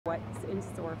what's in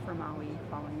store for Maui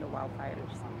following the wildfires.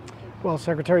 Well,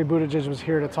 Secretary Buttigieg was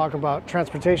here to talk about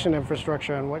transportation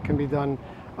infrastructure and what can be done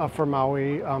for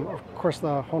Maui. Of course,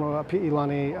 the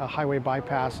Honoapi'ilani highway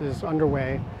bypass is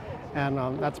underway, and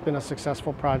that's been a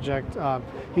successful project.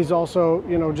 He's also,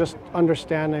 just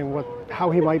understanding how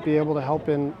he might be able to help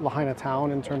in Lahaina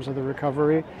town in terms of the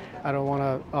recovery. I don't want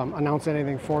to announce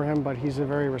anything for him, but he's a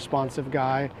very responsive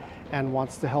guy and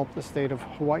wants to help the state of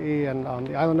Hawaii and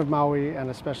the island of Maui, and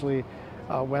especially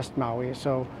West Maui.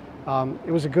 So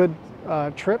it was a good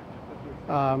trip.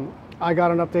 I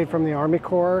got an update from the Army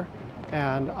Corps,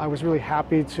 and I was really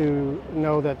happy to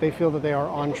know that they feel that they are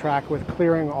on track with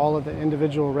clearing all of the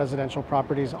individual residential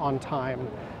properties on time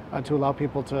to allow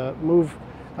people to move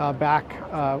back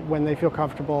when they feel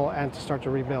comfortable and to start to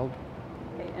rebuild.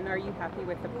 Okay, and are you happy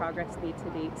with the progress made to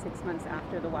date 6 months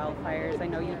after the wildfires? I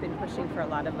know you've been pushing for a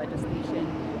lot of legislation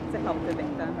to help the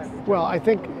victims. Well, I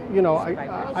think,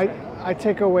 I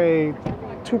take away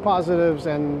two positives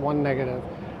and one negative.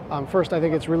 First, I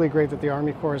think it's really great that the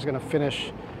Army Corps is going to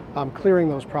finish clearing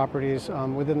those properties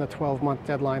within the 12-month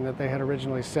deadline that they had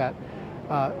originally set.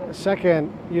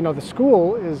 Second, the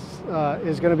school is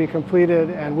going to be completed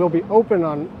and will be open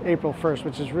on April 1st,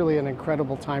 which is really an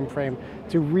incredible time frame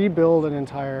to rebuild an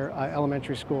entire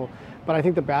elementary school. But I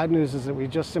think the bad news is that we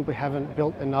just simply haven't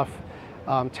built enough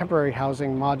temporary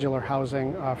housing, modular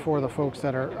housing for the folks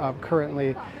that are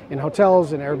currently in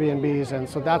hotels and Airbnbs. And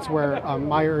so that's where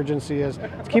my urgency is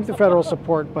to keep the federal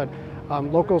support, but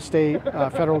local, state,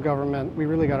 federal government, we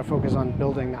really got to focus on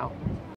building now.